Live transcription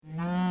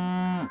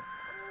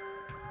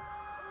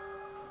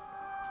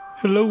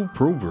Hello,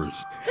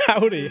 probers.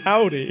 Howdy,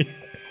 howdy.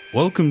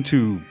 Welcome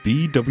to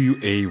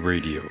BWA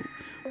Radio,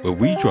 where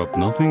we drop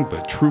nothing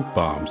but truth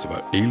bombs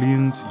about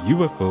aliens,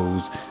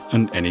 UFOs,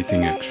 and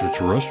anything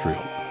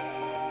extraterrestrial.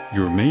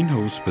 Your main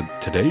host for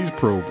today's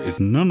probe is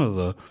none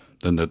other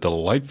than the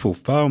delightful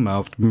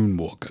foul-mouthed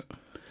Moonwalker,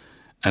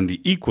 and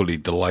the equally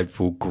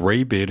delightful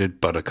gray-bearded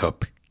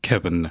buttercup,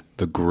 Kevin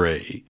the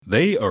Grey.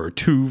 They are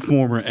two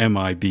former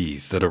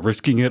MIBs that are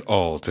risking it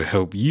all to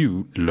help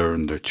you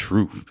learn the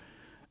truth.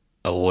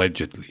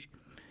 Allegedly.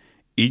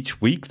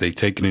 Each week they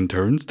take it in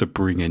turns to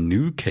bring a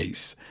new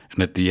case,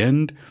 and at the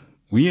end,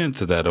 we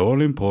answer that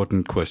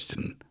all-important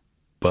question.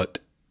 But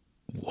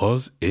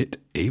was it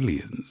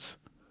aliens?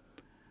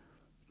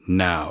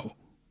 Now,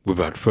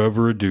 without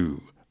further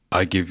ado,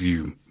 I give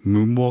you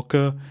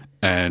Moonwalker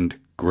and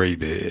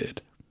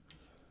Greybeard.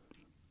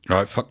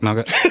 Alright, fuck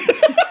Nugget.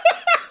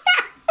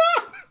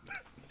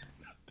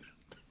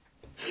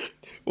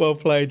 Well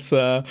played,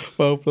 sir.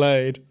 Well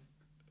played.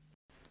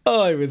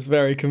 I was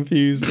very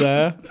confused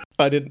there.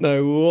 I didn't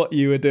know what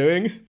you were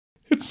doing.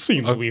 It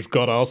seems we've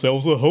got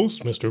ourselves a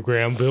host, Mr.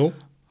 Granville.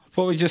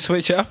 Thought we'd just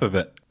switch it up a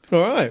bit.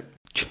 All right.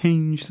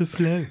 Change the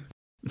flow.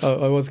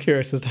 I was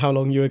curious as to how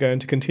long you were going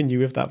to continue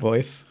with that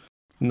voice.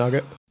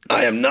 Nugget.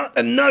 I am not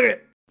a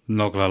nugget!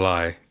 Not gonna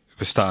lie,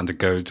 we're starting to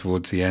go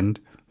towards the end.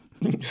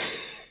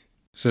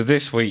 So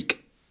this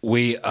week,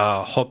 we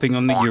are hopping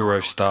on the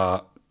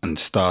Eurostar and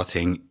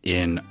starting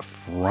in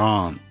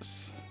France.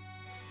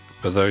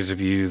 For those of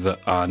you that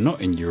are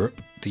not in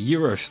Europe, the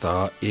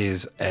Eurostar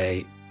is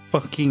a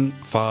fucking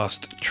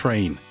fast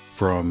train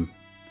from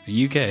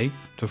the UK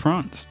to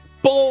France.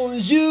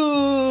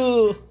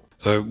 Bonjour!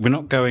 So we're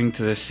not going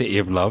to the City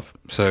of Love,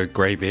 so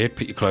Greybeard,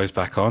 put your clothes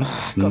back on.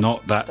 It's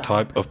not that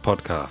type of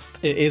podcast.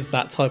 It is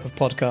that type of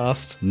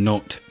podcast.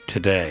 Not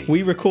today.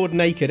 We record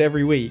naked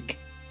every week.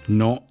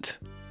 Not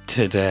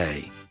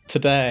today.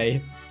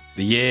 Today.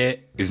 The year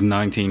is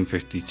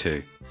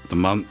 1952. The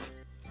month,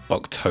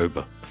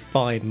 October.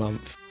 Fine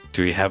month.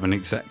 Do we have an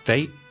exact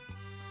date?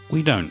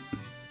 We don't.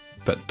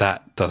 But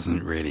that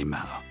doesn't really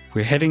matter.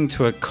 We're heading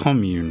to a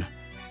commune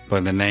by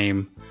the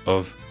name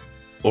of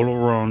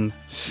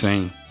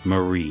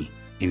Oloron-Saint-Marie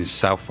in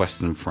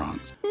southwestern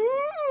France.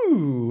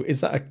 Ooh,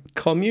 is that a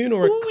commune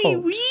or a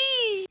cult?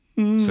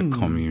 It's a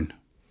commune.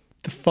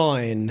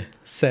 Define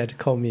said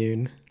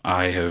commune.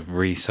 I have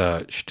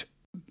researched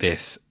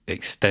this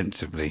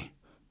extensively.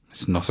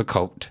 It's not a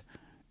cult.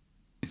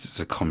 It's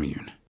a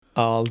commune.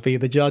 I'll be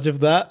the judge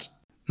of that.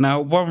 Now,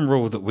 one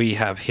rule that we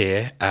have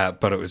here at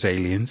But It Was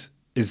Aliens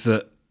is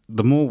that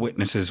the more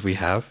witnesses we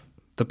have,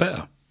 the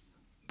better.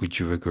 Would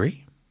you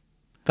agree?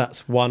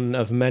 That's one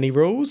of many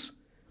rules.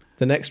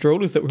 The next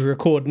rule is that we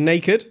record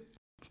naked.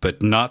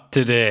 But not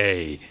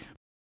today.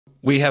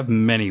 We have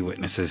many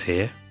witnesses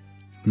here.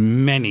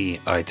 Many,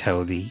 I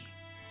tell thee.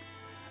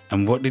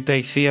 And what did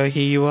they see, I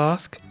hear you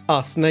ask?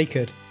 Us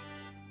naked.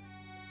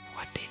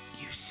 What did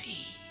you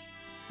see?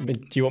 Do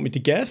you want me to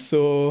guess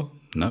or...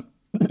 Nope.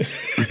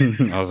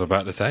 I was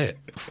about to say it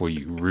before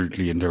you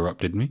rudely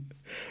interrupted me.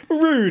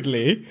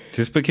 Rudely?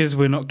 Just because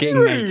we're not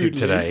getting naked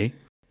today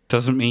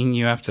doesn't mean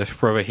you have to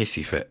throw a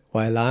hissy fit.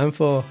 Well, I'm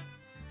for...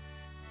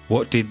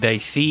 What did they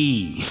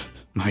see?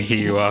 I hear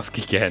you ask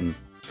again.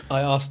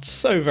 I asked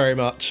so very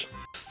much.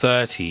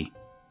 30.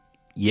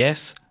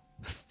 Yes,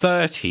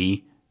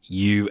 30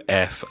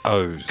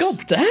 UFOs.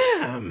 God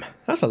damn!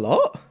 That's a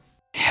lot.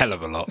 Hell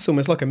of a lot. It's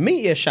almost like a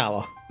meteor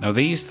shower. Now,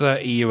 these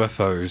 30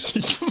 UFOs...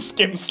 You just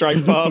skim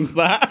straight past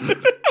that.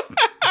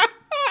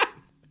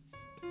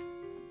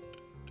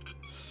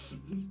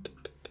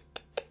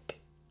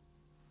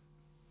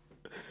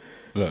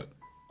 Look,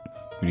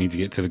 we need to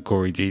get to the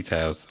gory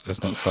details.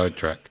 Let's not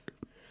sidetrack.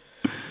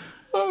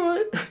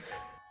 Alright.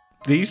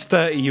 These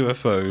 30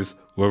 UFOs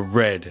were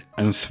red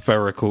and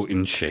spherical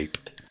in shape.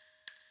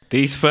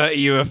 These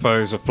 30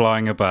 UFOs are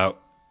flying about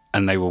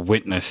and they were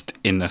witnessed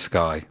in the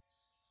sky.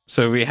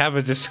 So we have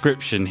a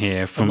description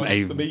here from Amongst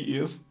a the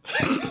meteors.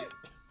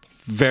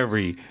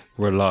 very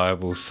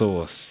reliable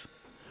source.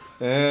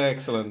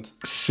 Excellent.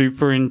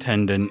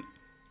 Superintendent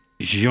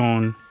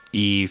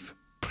Jean-Yves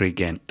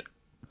Prigent.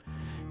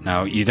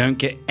 Now, you don't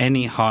get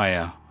any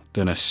higher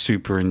than a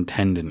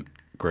superintendent,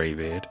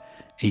 Greybeard.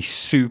 A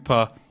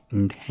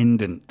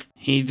superintendent.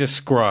 He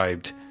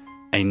described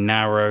a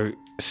narrow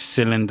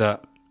cylinder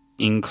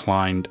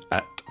inclined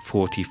at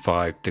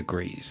 45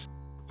 degrees,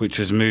 which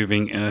was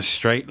moving in a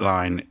straight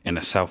line in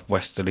a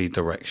southwesterly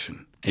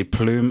direction. A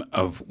plume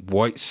of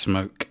white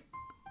smoke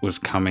was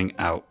coming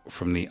out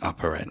from the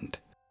upper end.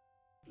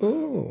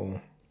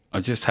 Ooh. I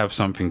just have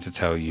something to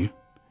tell you.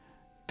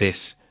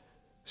 This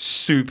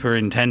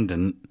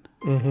superintendent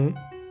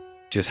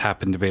just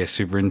happened to be a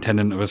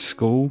superintendent of a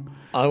school.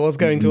 I was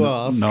going to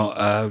ask.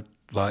 Not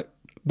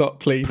Not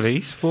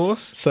police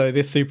force. So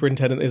this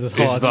superintendent is as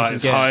high It's as you like can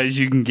as get. high as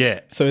you can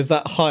get. So is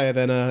that higher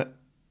than a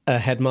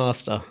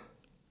headmaster?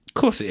 Of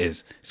course it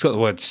is. It's got the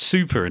word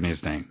super in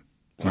his name.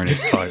 Or in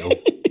his title.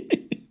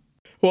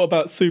 What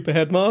about super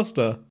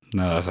headmaster?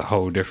 No, that's a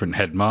whole different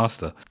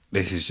headmaster.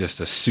 This is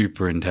just a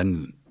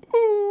superintendent.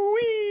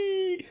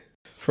 Ooh-wee.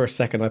 For a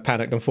second, I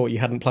panicked and thought you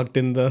hadn't plugged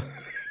in the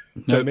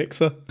Nope.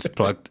 mixer. It's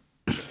plugged.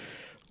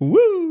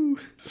 Woo!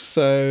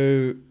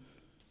 So,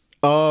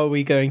 are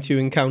we going to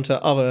encounter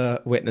other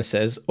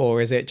witnesses,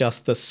 or is it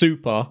just the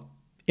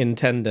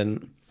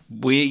superintendent?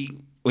 We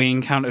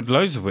encountered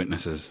loads of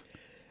witnesses.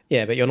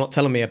 Yeah, but you're not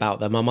telling me about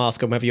them. I'm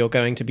asking whether you're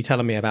going to be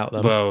telling me about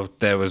them. Well,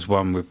 there was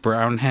one with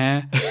brown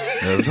hair.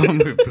 There was one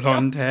with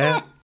blonde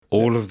hair.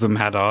 All of them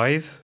had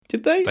eyes.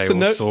 Did they? They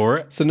all saw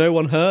it. So no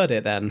one heard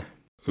it then?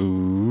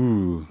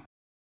 Ooh.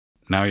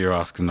 Now you're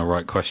asking the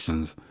right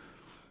questions.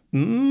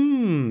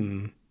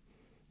 You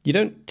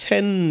don't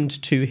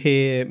tend to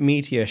hear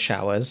meteor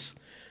showers.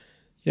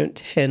 You don't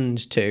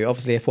tend to.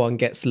 Obviously, if one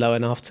gets low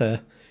enough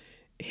to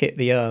hit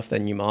the Earth,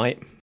 then you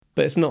might.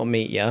 But it's not a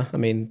meteor. I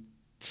mean,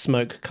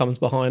 smoke comes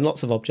behind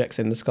lots of objects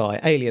in the sky.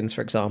 Aliens,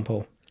 for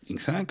example.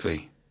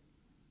 Exactly.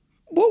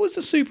 What was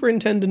the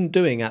superintendent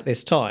doing at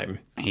this time?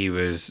 He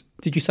was...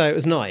 Did you say it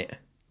was night?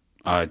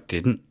 I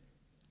didn't.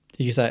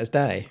 Did you say it was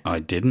day? I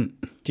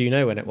didn't. Do you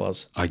know when it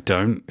was? I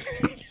don't.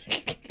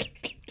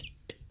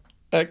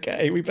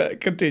 Okay, we better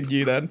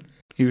continue then.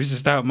 He was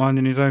just out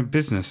minding his own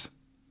business.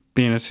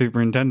 Being a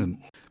superintendent.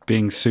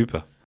 Being super.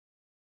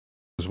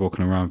 He was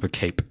walking around with a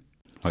cape.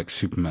 Like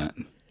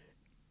Superman.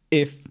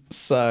 If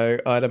so,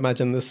 I'd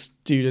imagine the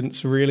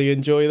students really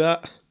enjoy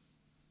that.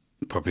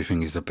 Probably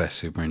think he's the best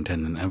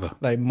superintendent ever.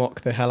 They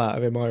mock the hell out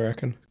of him, I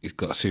reckon. He's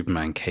got a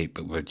Superman cape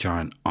but with a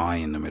giant eye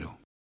in the middle.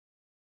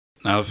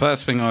 Now, the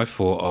first thing I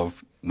thought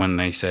of when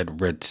they said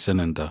red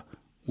cylinder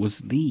was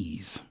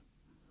these.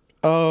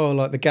 Oh,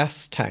 like the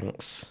gas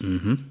tanks.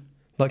 Mm-hmm.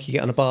 Like you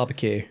get on a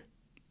barbecue.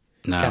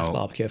 Now, Gas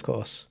barbecue, of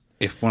course.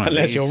 if one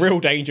Unless of these, you're real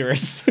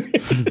dangerous. Do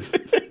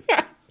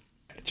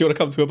you want to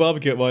come to a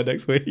barbecue at mine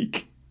next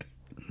week?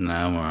 No,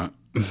 I'm alright.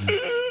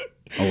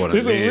 I want to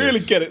This will live. really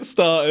get it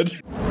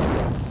started.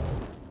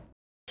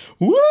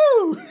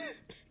 Woo!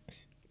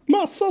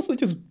 My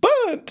sausage is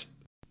burnt!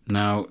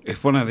 Now,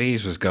 if one of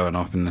these was going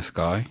off in the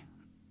sky,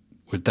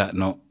 would that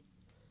not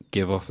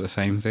give off the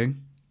same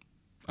thing?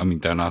 I mean,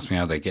 don't ask me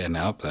how they're getting it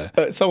up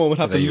there. Someone would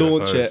have to They're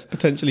launch UFOs. it,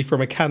 potentially from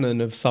a cannon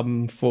of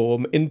some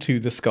form, into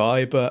the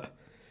sky, but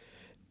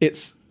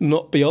it's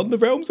not beyond the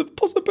realms of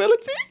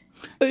possibility.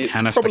 It's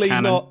Canister probably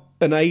cannon. not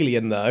an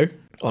alien, though,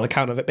 on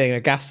account of it being a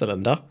gas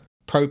cylinder.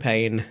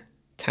 Propane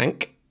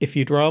tank, if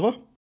you'd rather.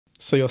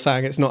 So you're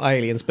saying it's not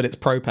aliens, but it's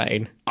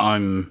propane.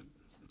 I'm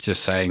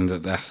just saying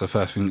that that's the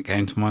first thing that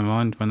came to my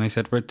mind when they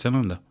said red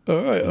cylinder.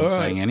 All right, I'm all not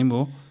right. saying any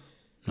more.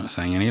 I'm not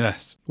saying any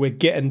less. We're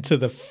getting to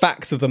the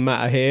facts of the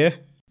matter here.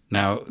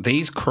 Now,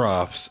 these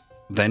crafts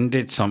then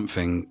did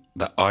something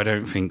that I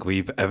don't think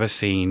we've ever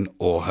seen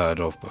or heard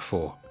of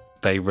before.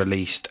 They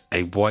released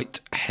a white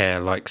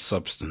hair-like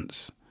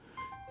substance.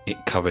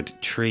 It covered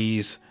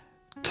trees,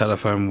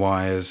 telephone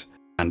wires,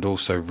 and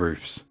also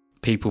roofs.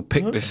 People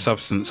picked this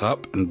substance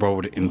up and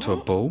rolled it into a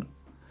ball,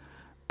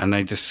 and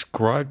they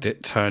described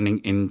it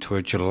turning into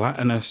a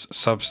gelatinous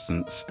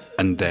substance,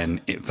 and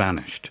then it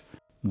vanished.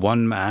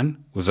 One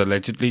man was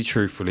allegedly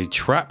truthfully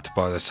trapped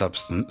by the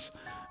substance,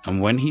 and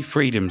when he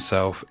freed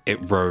himself,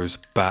 it rose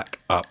back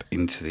up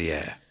into the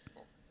air.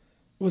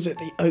 Was it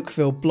the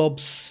Oakville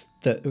blobs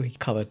that we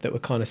covered that were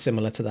kind of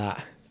similar to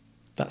that?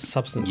 That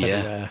substance Yeah.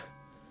 everywhere.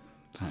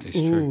 That is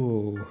true.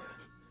 Ooh.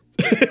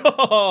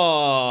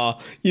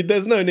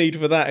 There's no need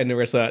for that in the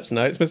research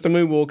notes. Mr.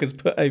 Moonwalker's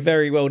put a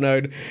very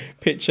well-known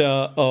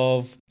picture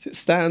of, is it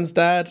Stan's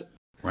dad?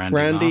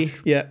 Randy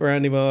Marsh. Yeah,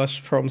 Randy Marsh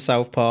from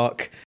South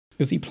Park.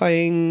 Was he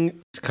playing?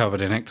 It's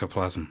covered in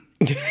ectoplasm.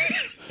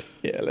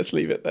 Yeah, let's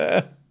leave it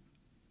there.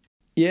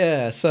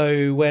 Yeah,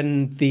 so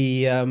when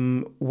the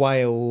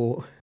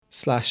whale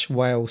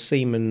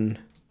semen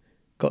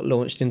got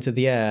launched into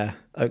the air,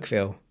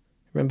 Oakville,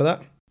 remember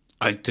that?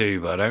 I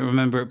do, but I don't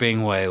remember it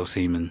being whale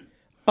semen.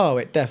 Oh,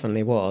 it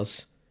definitely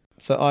was.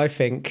 So I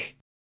think...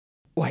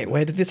 Wait,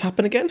 where did this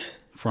happen again?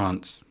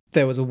 France.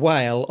 There was a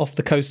whale off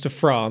the coast of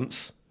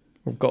France.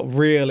 Got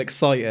real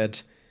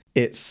excited.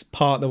 Its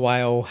partner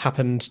whale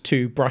happened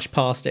to brush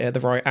past it at the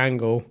right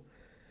angle.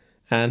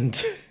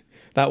 And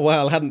that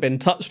whale hadn't been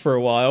touched for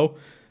a while.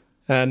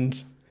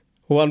 And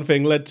one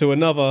thing led to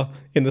another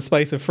in the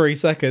space of 3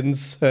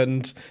 seconds.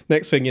 And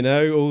next thing you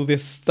know, all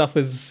this stuff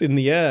is in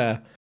the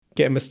air.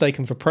 Getting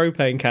mistaken for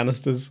propane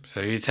canisters. So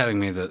you're telling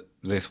me that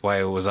this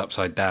whale was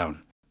upside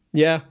down?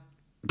 Yeah.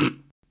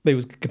 They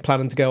was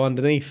planning to go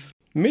underneath.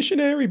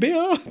 Missionary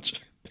biatch.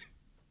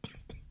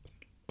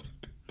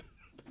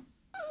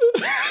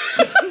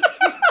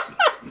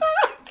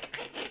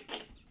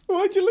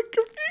 Why'd you look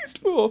confused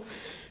for?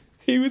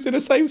 He was in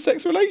a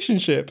same-sex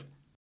relationship.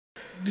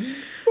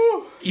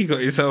 You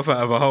got yourself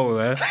out of a hole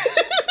there.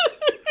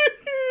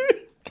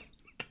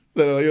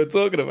 Don't know what you're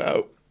talking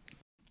about.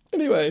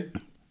 Anyway.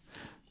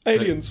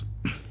 Aliens.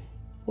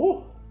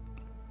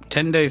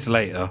 10 days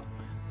later,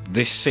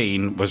 this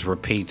scene was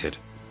repeated,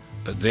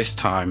 but this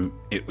time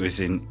it was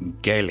in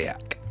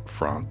Gaillac,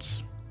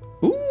 France.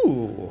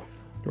 Ooh.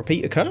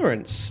 Repeat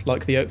occurrence.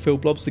 Like the Oakville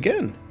blobs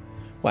again.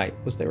 Wait,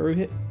 was there a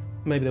repeat?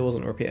 Maybe there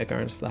wasn't a repeat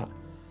occurrence for that.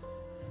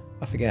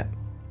 I forget.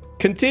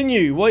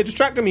 Continue. What are you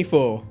distracting me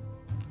for?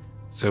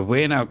 So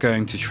we're now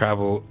going to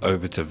travel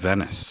over to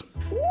Venice.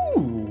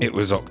 Ooh. It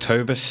was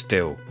October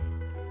still,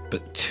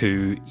 but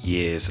 2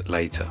 years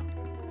later.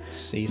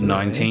 Season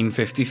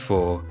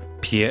 1954,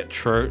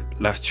 Pietro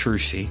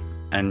Latrusi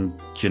and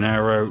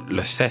Gennaro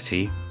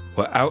Lassetti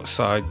were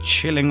outside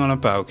chilling on a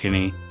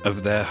balcony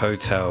of their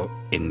hotel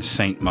in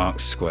St.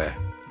 Mark's Square.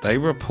 They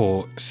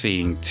report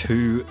seeing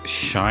 2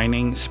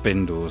 shining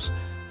spindles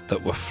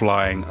that were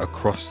flying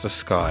across the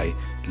sky,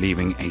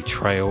 leaving a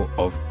trail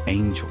of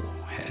angel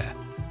hair.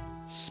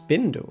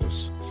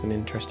 Spindles. It's an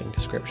interesting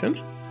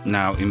description.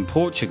 Now, in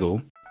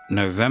Portugal,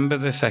 November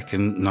the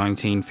 2nd,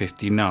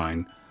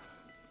 1959,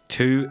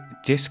 2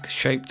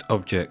 disc-shaped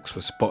objects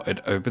were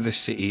spotted over the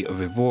city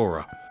of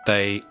Evora.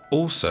 They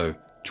also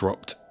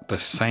dropped the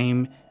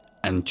same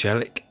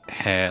angelic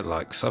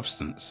hair-like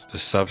substance. The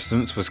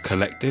substance was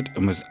collected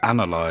and was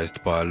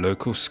analysed by a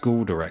local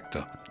school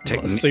director.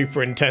 Not a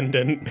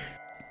superintendent.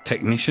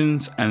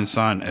 Technicians and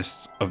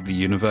scientists of the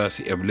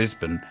University of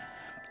Lisbon,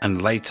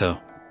 and later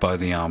by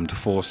the armed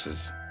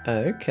forces.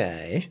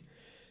 Okay.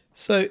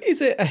 So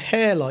is it a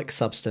hair-like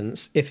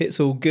substance if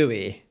it's all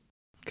gooey?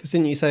 Because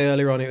didn't you say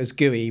earlier on it was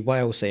gooey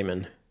whale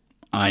semen?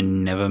 I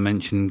never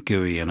mentioned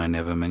gooey and I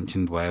never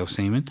mentioned whale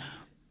semen,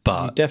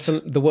 but...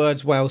 The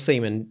words whale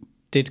semen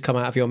did come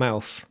out of your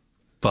mouth.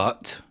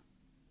 But...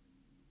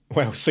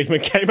 Whale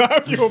semen came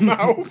out of your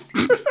mouth?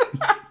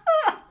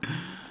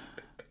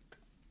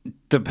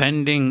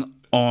 Depending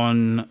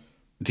on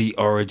the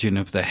origin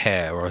of the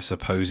hair, I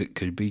suppose it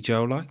could be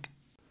gel-like.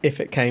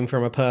 If it came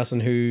from a person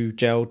who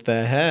gelled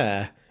their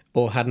hair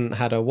or hadn't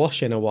had a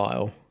wash in a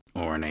while.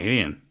 Or an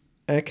alien.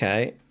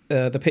 Okay.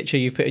 The picture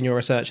you've put in your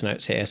research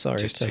notes here, sorry.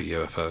 Just 2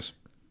 UFOs.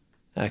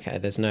 Okay,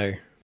 there's no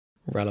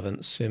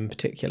relevance in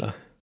particular.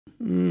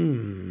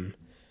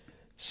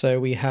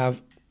 So we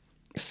have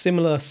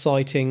similar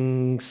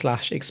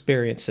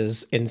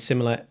sighting/experiences in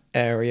similar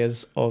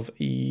areas of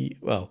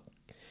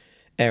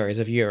areas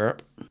of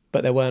Europe,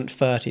 but there weren't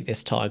 30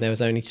 this time, there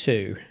was only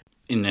 2.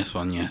 In this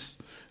one, yes.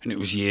 And it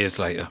was years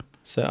later.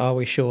 So are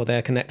we sure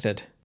they're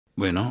connected?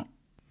 We're not.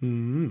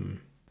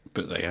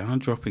 But they are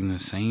dropping the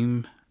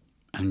same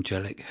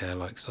angelic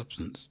hair-like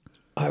substance.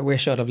 I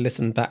wish I'd have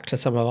listened back to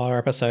some of our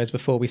episodes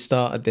before we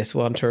started this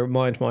one to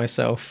remind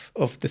myself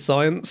of the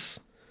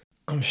science.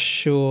 I'm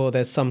sure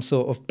there's some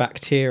sort of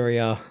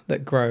bacteria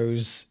that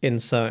grows in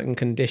certain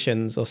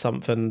conditions or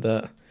something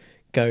that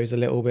goes a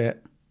little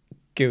bit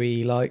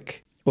gooey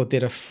like. Or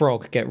did a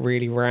frog get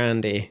really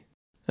randy?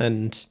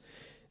 And,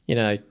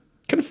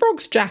 can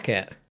frogs jack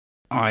it?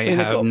 I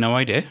have no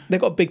idea. They've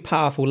got big,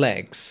 powerful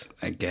legs.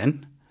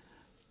 Again,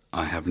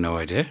 I have no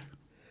idea.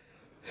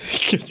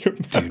 Can you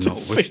imagine Do not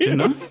wish to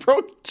know. a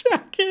frog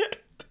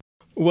jacket?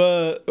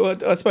 Well,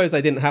 I suppose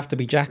they didn't have to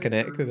be jacking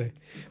it, could they?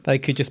 They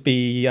could just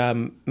be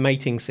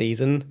mating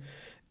season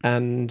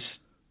and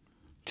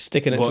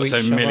sticking it to each so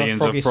other, millions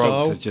froggy of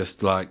frogs style, are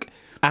just like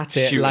at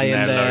it, shooting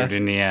laying their load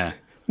in the air.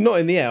 Not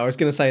in the air. I was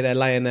going to say they're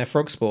laying their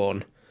frog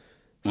spawn.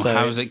 Well, So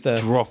how is it's it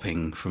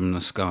dropping from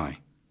the sky?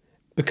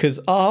 Because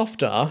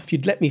after, if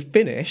you'd let me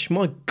finish,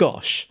 my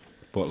gosh.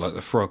 What, like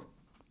the frog?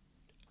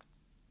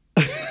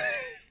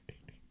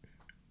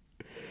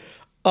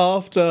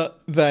 After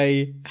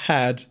they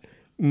had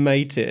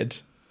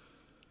mated,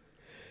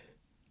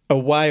 a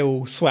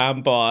whale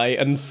swam by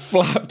and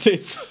flapped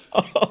its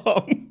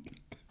arm.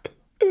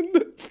 And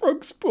the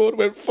frog spawn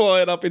went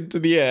flying up into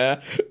the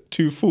air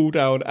to fall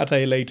down at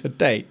a later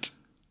date.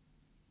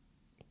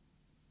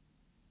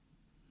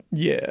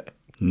 Yeah.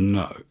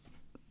 No. I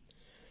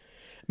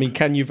mean,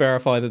 can you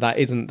verify that that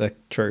isn't the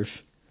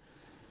truth?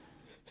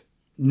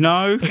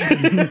 No.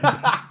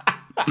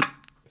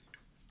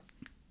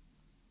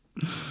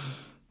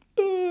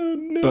 Oh,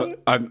 no.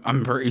 But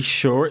I'm pretty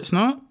sure it's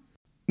not.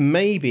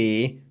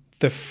 Maybe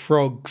the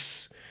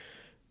frogs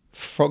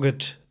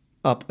frogged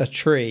up a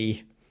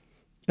tree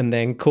and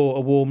then caught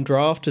a warm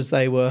draft as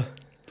they were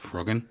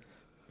Frogging.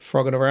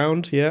 frogging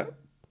around, yeah.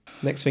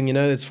 Next thing you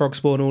know, there's frog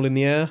spawn all in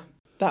the air.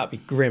 That'd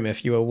be grim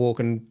if you were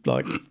walking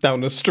like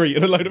down the street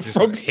and a load of Just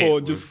frog got hit spawn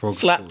with just frog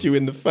slapped spawn. you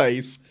in the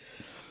face.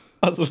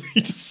 Utterly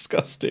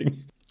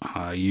disgusting.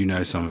 You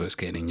know some of it's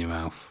getting in your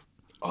mouth.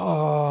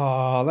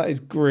 Oh, that is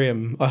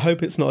grim. I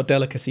hope it's not a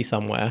delicacy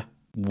somewhere.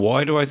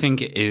 Why do I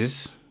think it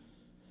is?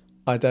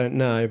 I don't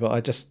know, but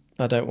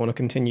I don't want to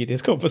continue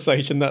this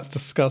conversation. That's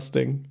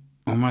disgusting.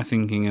 Or am I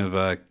thinking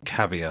of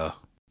caviar?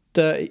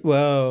 Dirty.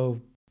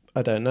 Well,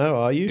 I don't know.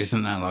 Are you?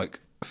 Isn't that like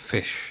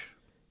fish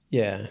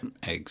Yeah.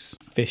 eggs?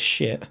 Fish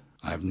shit.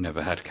 I've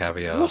never had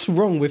caviar. What's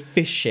wrong with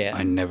fish shit?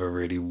 I never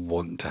really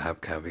want to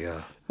have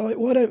caviar. Like,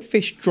 why don't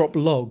fish drop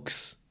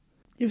logs?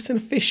 You ever seen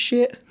a fish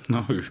shit?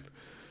 No.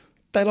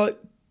 They like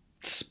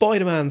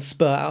Spider-Man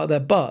spurt out of their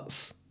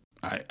butts.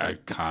 I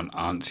can't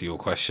answer your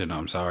question.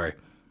 I'm sorry.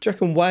 Do you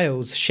reckon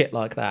whales shit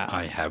like that?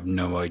 I have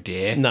no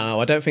idea.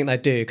 No, I don't think they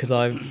do, because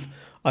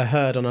I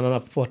heard on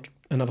another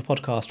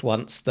podcast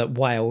once that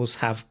whales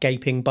have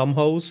gaping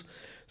bumholes,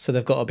 so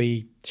they've got to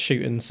be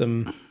shooting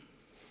some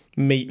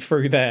meat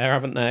through there,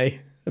 haven't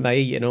they? And they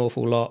eat an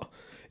awful lot.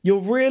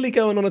 You're really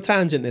going on a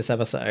tangent this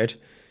episode.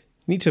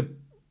 You need to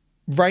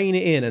rein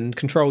it in and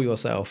control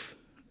yourself.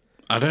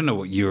 I don't know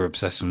what your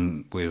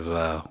obsession with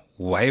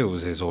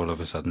whales is all of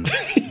a sudden.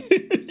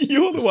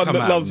 You're the one come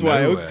that out loves of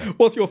whales. nowhere.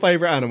 What's your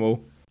favourite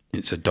animal?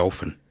 It's a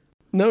dolphin.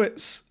 No,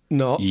 it's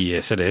not.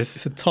 Yes, it is.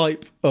 It's a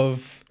type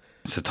of...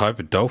 It's a type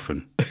of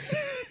dolphin,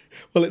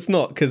 Well, it's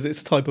not, because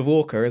it's a type of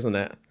orca, isn't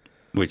it?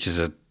 which is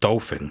a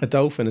dolphin. A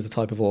dolphin is a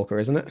type of orca,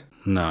 isn't it?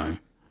 No.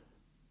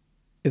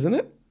 Isn't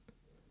it?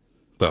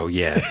 Well,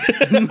 yeah.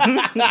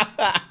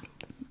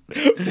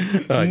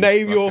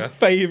 Name your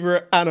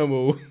favourite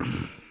animal.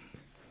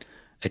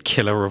 A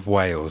killer of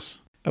whales.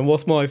 And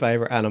what's my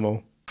favourite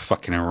animal?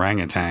 Fucking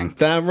orangutan.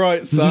 Damn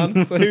right,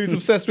 son. So who's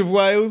obsessed with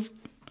whales?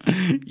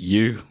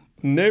 You.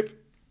 Nope.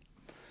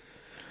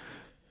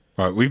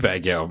 Right, we better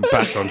get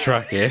back on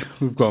track here.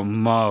 We've gone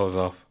miles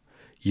off.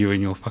 You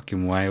and your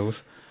fucking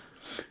whales.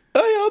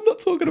 Oh yeah, I'm not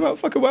talking about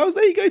fucking whales.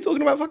 There you go,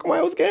 talking about fucking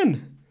whales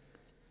again.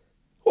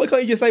 Why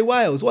can't you just say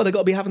whales? Why they got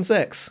to be having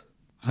sex?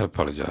 I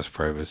apologise,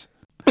 probers.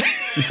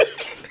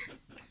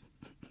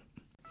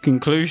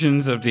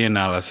 Conclusions of the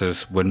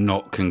analysis were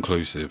not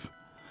conclusive,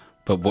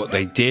 but what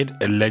they did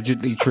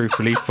allegedly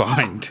truthfully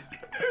find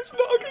It's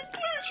not a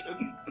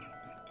conclusion.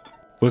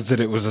 was that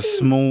it was a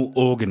small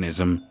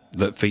organism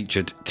that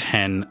featured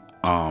 10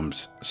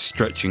 arms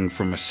stretching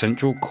from a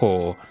central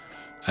core,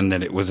 and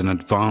that it was an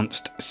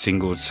advanced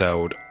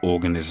single-celled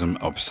organism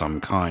of some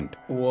kind.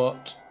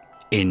 What?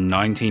 In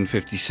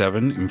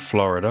 1957, in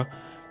Florida,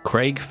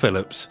 Craig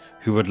Phillips,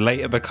 who would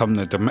later become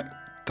the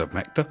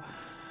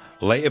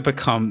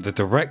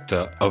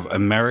director of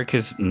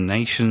America's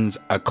Nation's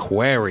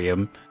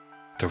Aquarium,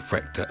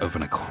 director of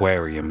an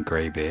aquarium,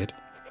 Greybeard.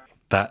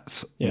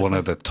 That's Yes, one sir.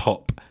 of the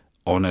top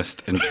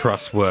honest and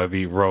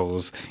trustworthy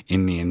roles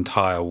in the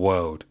entire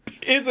world.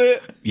 Is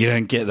it? You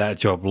don't get that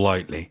job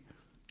lightly.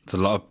 There's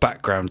a lot of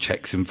background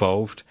checks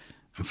involved,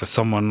 and for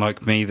someone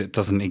like me that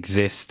doesn't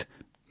exist,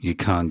 you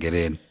can't get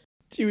in.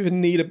 Do you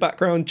even need a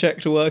background check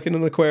to work in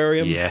an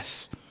aquarium?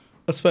 Yes.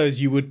 I suppose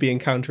you would be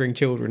encountering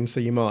children, so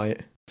you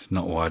might. It's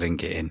not why I didn't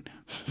get in.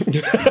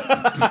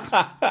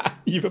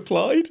 You've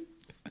applied?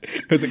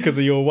 Is it because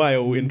of your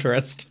whale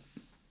interest?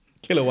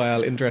 Killer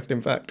whale interest,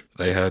 in fact.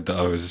 They heard that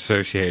I was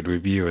associated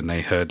with you, and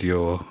they heard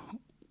your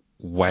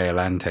whale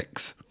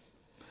antics.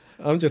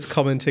 I'm just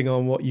commenting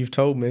on what you've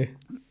told me.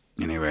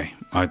 Anyway,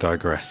 I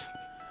digress.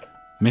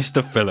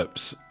 Mr.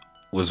 Phillips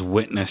was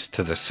witness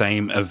to the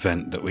same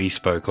event that we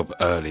spoke of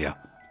earlier,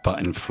 but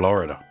in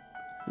Florida.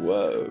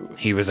 Whoa.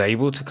 He was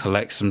able to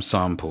collect some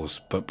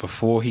samples, but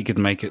before he could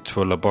make it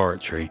to a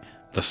laboratory,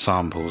 the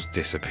samples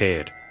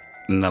disappeared.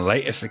 And the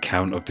latest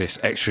account of this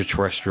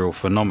extraterrestrial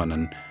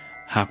phenomenon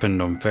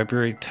happened on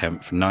February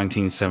 10th,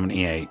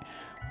 1978,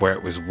 where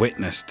it was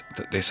witnessed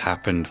that this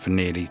happened for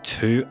nearly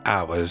 2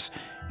 hours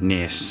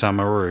near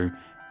Samaru,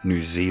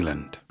 New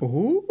Zealand.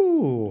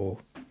 Ooh.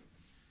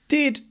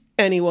 Did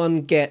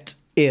anyone get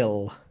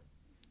ill?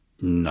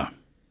 No.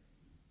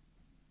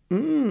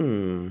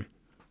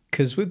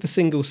 Because with the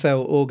single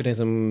cell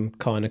organism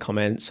kind of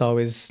comments, I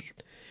was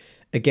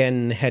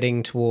again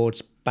heading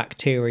towards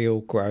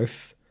bacterial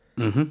growth.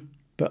 Mm-hmm.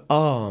 But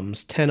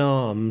arms, 10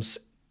 arms,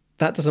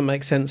 that doesn't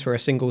make sense for a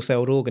single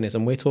celled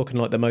organism. We're talking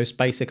like the most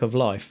basic of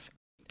life.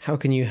 How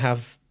can you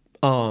have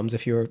arms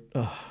if you're...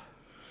 Oh.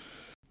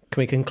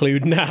 Can we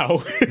conclude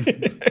now?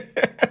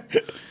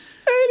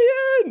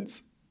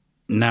 Aliens!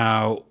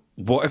 Now,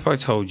 what if I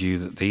told you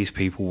that these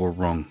people were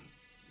wrong,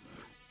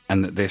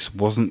 and that this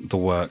wasn't the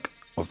work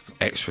of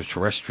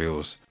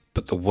extraterrestrials,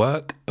 but the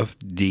work of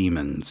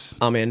demons?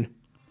 I'm in.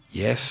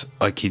 Yes,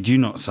 I kid you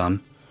not,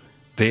 son.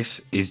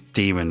 This is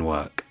demon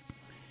work.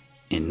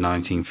 In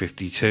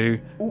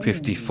 1952,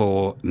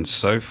 54, and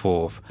so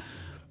forth,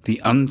 the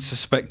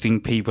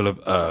unsuspecting people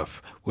of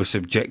Earth were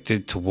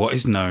subjected to what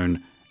is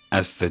known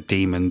as the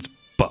demon's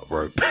butt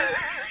rope.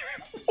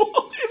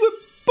 What is a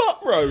butt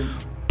rope?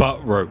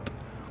 Butt rope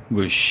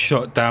was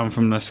shot down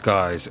from the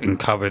skies and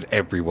covered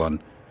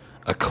everyone.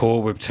 A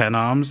core with 10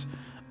 arms?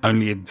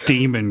 Only a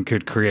demon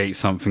could create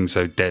something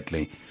so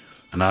deadly.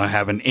 And I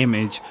have an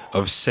image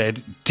of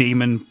said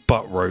demon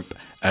butt rope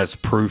as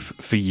proof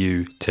for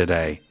you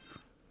today.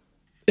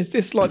 Is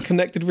this like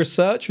connected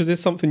research, or is this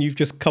something you've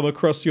just come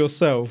across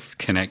yourself?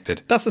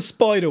 Connected. That's a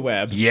spider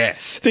web.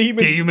 Yes.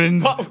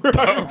 Demon's butt rope.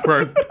 butt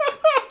rope.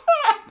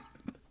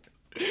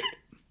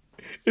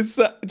 Is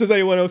that? Does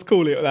anyone else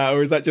call it that,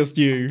 or is that just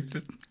you?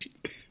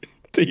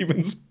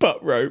 Demon's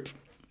butt rope.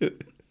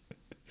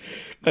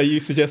 Are you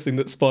suggesting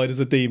that spiders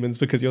are demons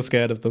because you're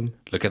scared of them?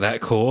 Look at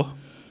that core.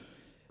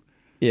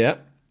 Yeah.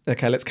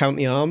 Okay, let's count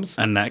the arms.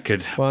 And that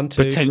could 1,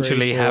 2,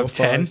 potentially 3, 4, have 5,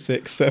 10.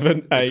 6,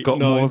 7, 8, got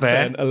 9, more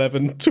there. 10,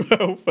 11,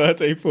 12,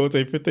 13,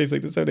 14, 15,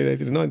 16, 17,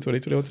 18, 19, 20,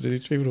 21, 22,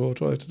 23, 24,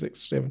 25,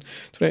 26, 27,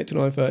 28,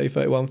 29, 30,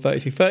 31,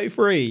 32,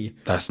 33.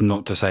 That's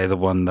not to say the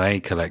one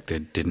they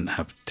collected didn't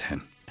have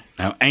 10.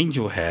 Now,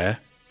 angel hair,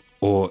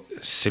 or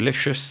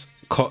silicious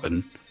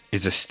cotton,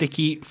 is a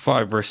sticky,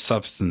 fibrous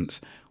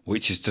substance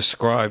which is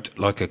described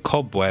like a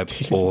cobweb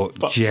or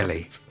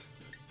jelly.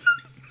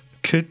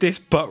 Could this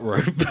butt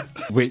rope,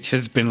 which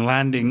has been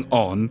landing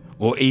on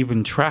or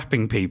even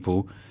trapping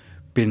people,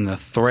 been the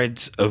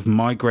threads of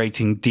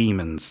migrating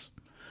demons,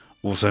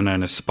 also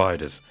known as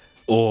spiders?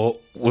 Or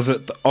was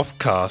it the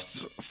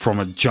offcasts from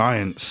a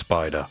giant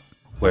spider,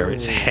 where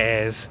its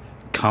hairs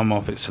come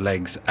off its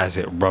legs as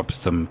it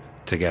rubs them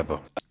together?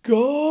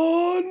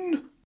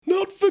 Gone,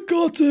 not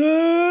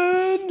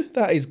forgotten.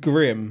 That is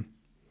grim.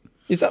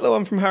 Is that the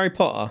one from Harry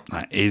Potter?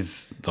 That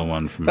is the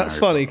one from That's Harry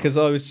funny Potter. because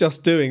I was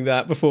just doing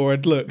that before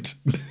I'd looked.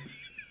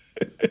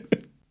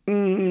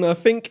 I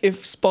think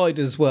if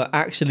spiders were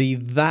actually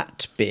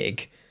that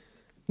big,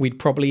 we'd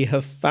probably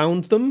have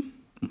found them.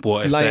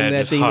 What if laying they're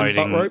their just demon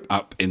hiding butt rope?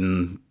 up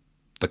in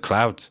the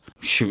clouds,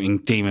 shooting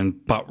demon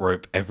butt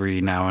rope every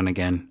now and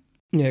again?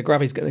 Yeah,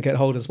 Gravy's going to get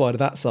hold of a spider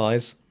that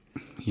size.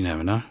 You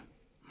never know.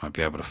 Might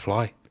be able to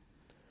fly.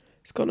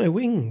 It's got no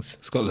wings.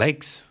 It's got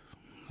legs.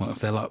 What if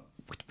they're like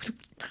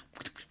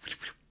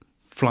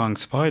flying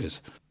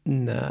spiders?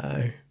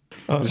 No.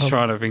 I was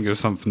trying to think of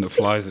something that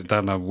flies that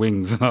doesn't have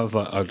wings, and I was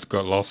like, I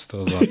got lost. I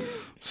was like,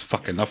 there's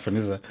fucking nothing,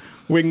 is there?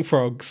 Wing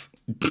frogs.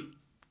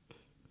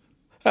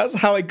 That's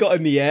how it got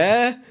in the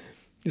air.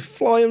 It's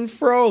flying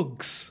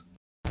frogs.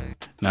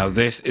 Now,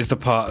 this is the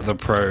part of the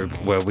probe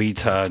where we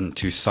turn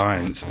to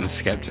science and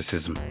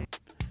skepticism.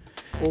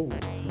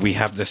 We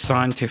have the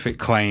scientific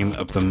claim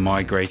of the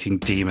migrating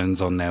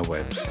demons on their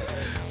webs,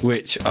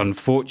 which,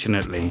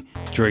 unfortunately,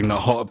 during the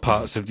hotter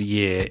parts of the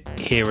year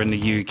here in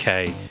the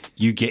UK,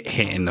 you get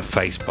hit in the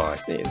face by.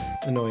 It is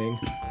annoying.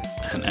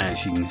 And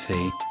as you can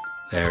see,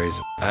 there is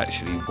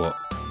actually what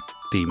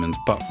demon's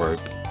butt rope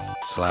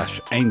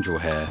 / angel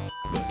hair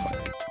look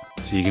like.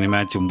 So you can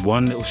imagine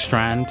one little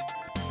strand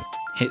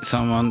hit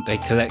someone, they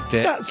collect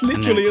it. That's and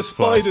then literally it a just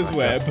flies spider's back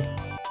web. up.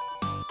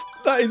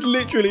 That is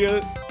literally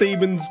a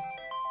demon's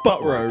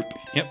butt rope.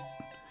 Yep.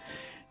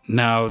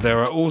 Now, there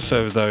are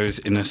also those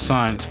in the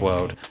science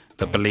world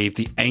that believe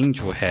the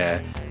angel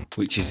hair,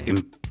 which is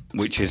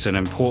an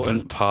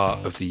important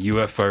part of the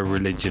UFO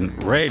religion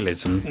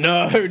realism,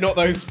 No, not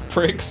those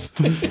pricks.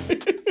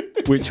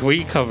 which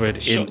we covered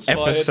in Shots fired.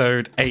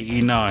 episode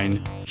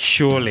 89.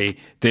 Surely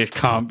this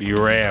can't be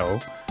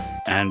real.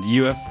 And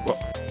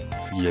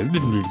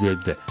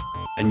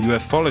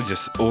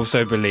ufologists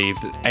also believe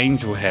that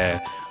angel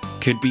hair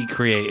could be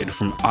created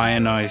from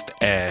ionized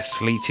air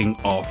sleeting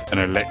off an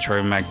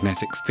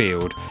electromagnetic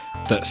field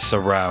that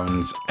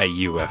surrounds a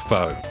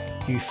UFO.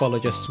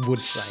 Ufologists would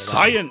say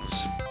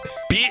Science,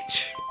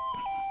 bitch!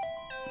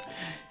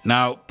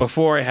 Now,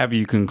 before I have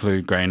you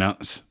conclude, Grey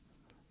Nuts,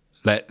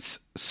 let's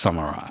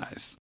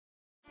summarize.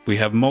 We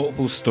have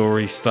multiple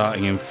stories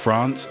starting in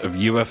France of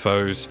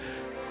UFOs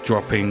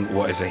dropping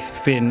what is a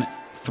thin,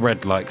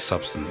 thread-like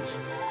substance.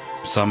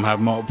 Some have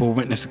multiple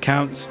witness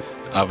accounts,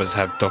 others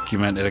have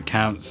documented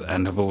accounts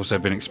and have also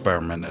been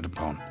experimented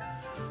upon.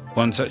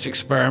 One such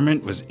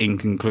experiment was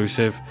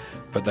inconclusive,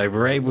 but they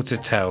were able to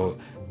tell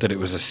that it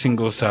was a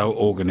single-cell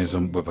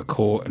organism with a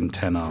core and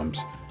 10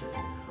 arms.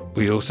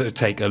 We also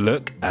take a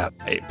look at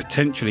it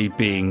potentially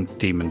being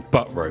demon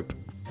butt rope.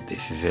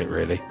 This is it,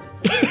 really.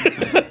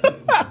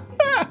 that.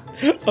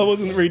 I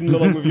wasn't reading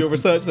along with your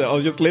research there. I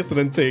was just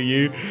listening to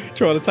you,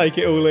 trying to take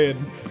it all in.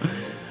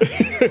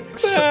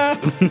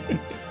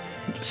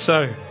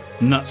 So,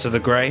 Nuts of the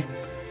Grey,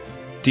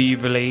 do you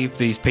believe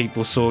these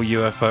people saw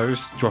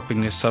UFOs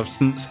dropping this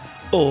substance?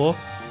 Or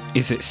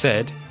is it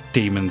said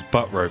demon's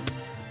butt rope?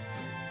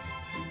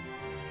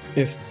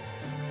 It's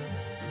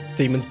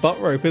demon's butt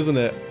rope, isn't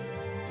it?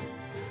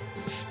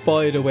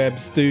 Spider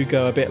webs do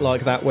go a bit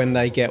like that when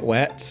they get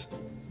wet.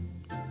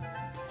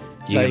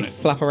 They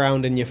flap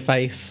around in your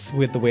face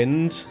with the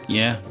wind.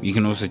 Yeah, you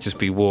can also just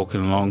be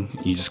walking along,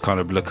 you just kind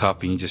of look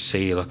up and you just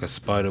see like a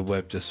spider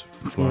web just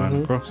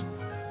flying across.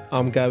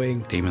 I'm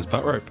going Demon's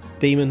butt rope.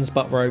 demon's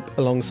butt rope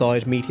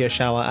alongside meteor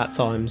shower at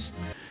times.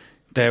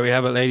 There we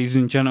have it, ladies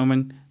and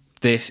gentlemen.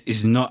 This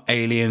is not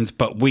aliens,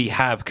 but we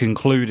have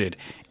concluded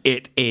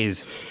it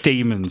is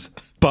demon's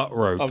butt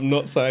rope. I'm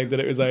not saying that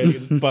it was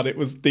aliens, but it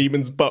was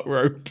demon's butt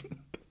rope.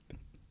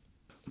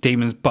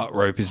 Demon's butt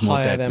rope is more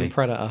Higher deadly. than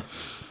predator.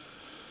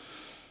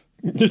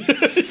 You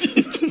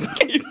just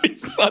gave me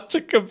such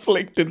a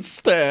conflicted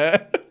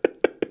stare.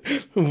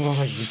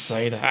 Why you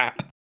say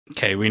that?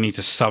 Okay, we need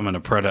to summon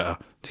a predator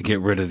to get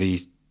rid of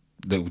these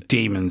little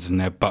demons and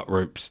their butt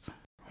ropes.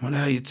 I wonder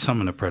how you'd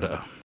summon a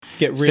predator.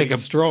 Get really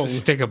strong.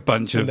 Stick a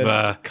bunch and of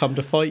then come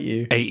to fight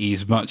you.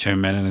 80s macho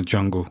men in a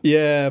jungle.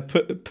 Yeah,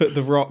 put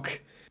The Rock.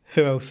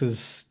 Who else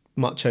is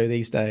macho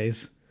these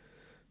days?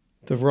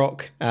 The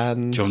Rock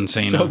and John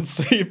Cena. John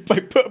Cena.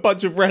 Put a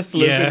bunch of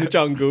wrestlers Yeah. in the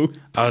jungle.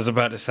 I was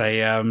about to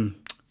say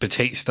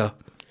Batista.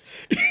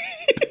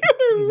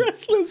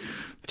 Wrestlers.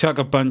 Chuck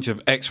a bunch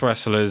of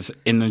ex-wrestlers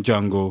in the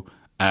jungle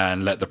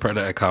and let the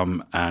predator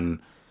come and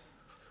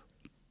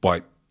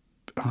wipe.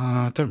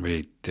 I don't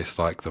really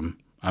dislike them.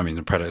 I mean,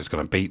 the predator's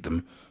going to beat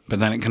them, but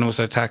then it can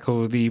also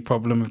tackle the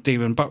problem of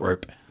demon butt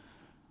rope.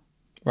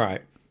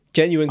 Right.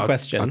 Genuine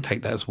question. I'd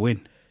take that as a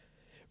win.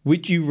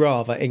 Would you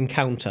rather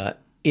encounter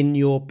in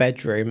your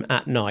bedroom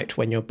at night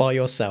when you're by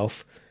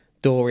yourself,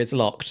 door is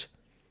locked,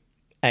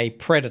 a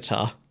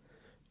predator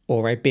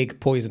or a big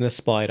poisonous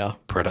spider?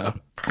 Predator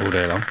all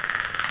day long.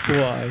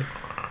 Why?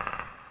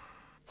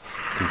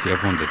 Because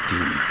everyone's a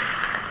demon.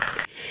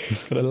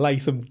 He's going to lay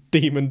some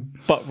demon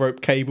butt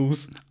rope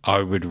cables.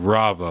 I would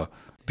rather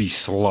be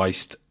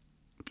sliced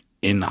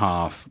in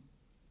half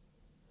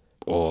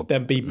or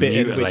Then be bitten, which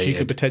you mutilated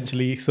could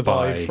potentially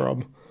survive by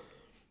from.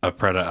 a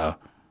predator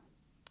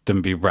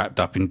than be wrapped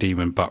up in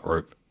demon butt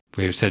rope.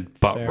 We've said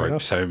butt Fair rope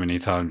enough. so many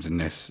times in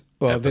this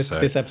Well, episode.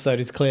 this episode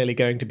is clearly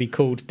going to be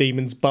called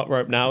Demon's Butt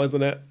Rope now,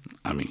 isn't it?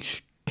 I mean,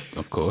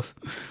 of course.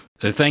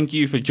 So thank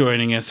you for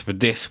joining us for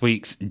this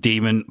week's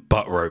Demon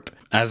Butt Rope.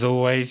 As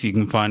always, you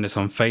can find us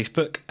on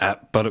Facebook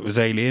at But It Was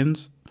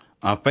Aliens.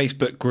 Our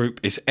Facebook group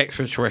is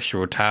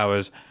Extraterrestrial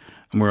Towers,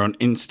 and we're on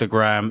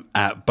Instagram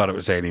at But It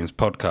Was Aliens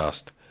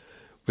Podcast.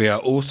 We are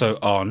also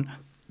on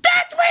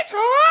Twitter.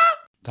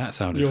 That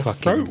sounded Your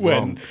fucking throat wrong.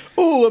 went.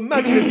 Oh,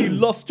 imagine if you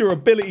lost your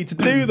ability to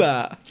do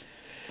that.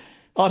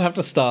 I'd have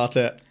to start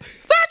it.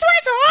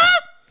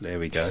 There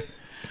we go.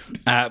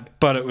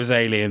 But It Was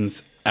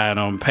Aliens, and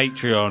on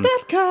Patreon,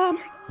 Come.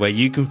 where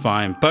you can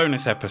find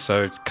bonus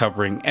episodes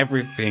covering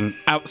everything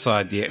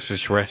outside the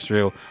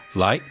extraterrestrial,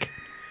 like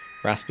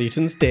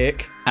Rasputin's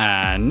dick.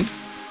 and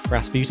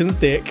Rasputin's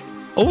dick.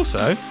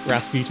 also,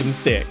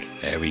 Rasputin's dick.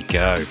 there we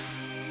go.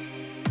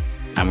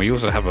 And we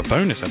also have a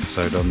bonus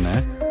episode on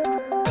there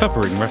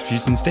covering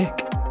Rasputin's dick.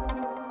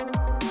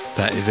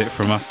 That is it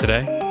from us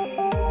today.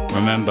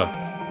 Remember,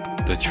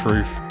 the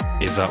truth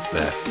is up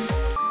there.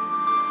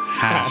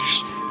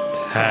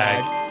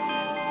 Hashtag.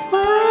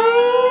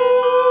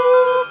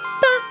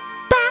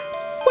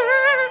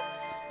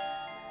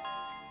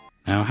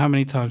 Now, how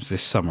many times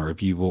this summer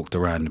have you walked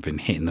around and been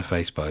hit in the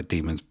face by a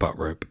demon's butt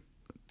rope?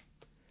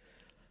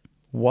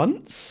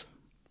 Once?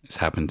 It's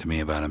happened to me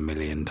about 1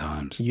 million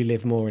times. You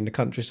live more in the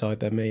countryside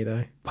than me,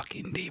 though.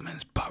 Fucking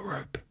demon's butt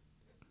rope.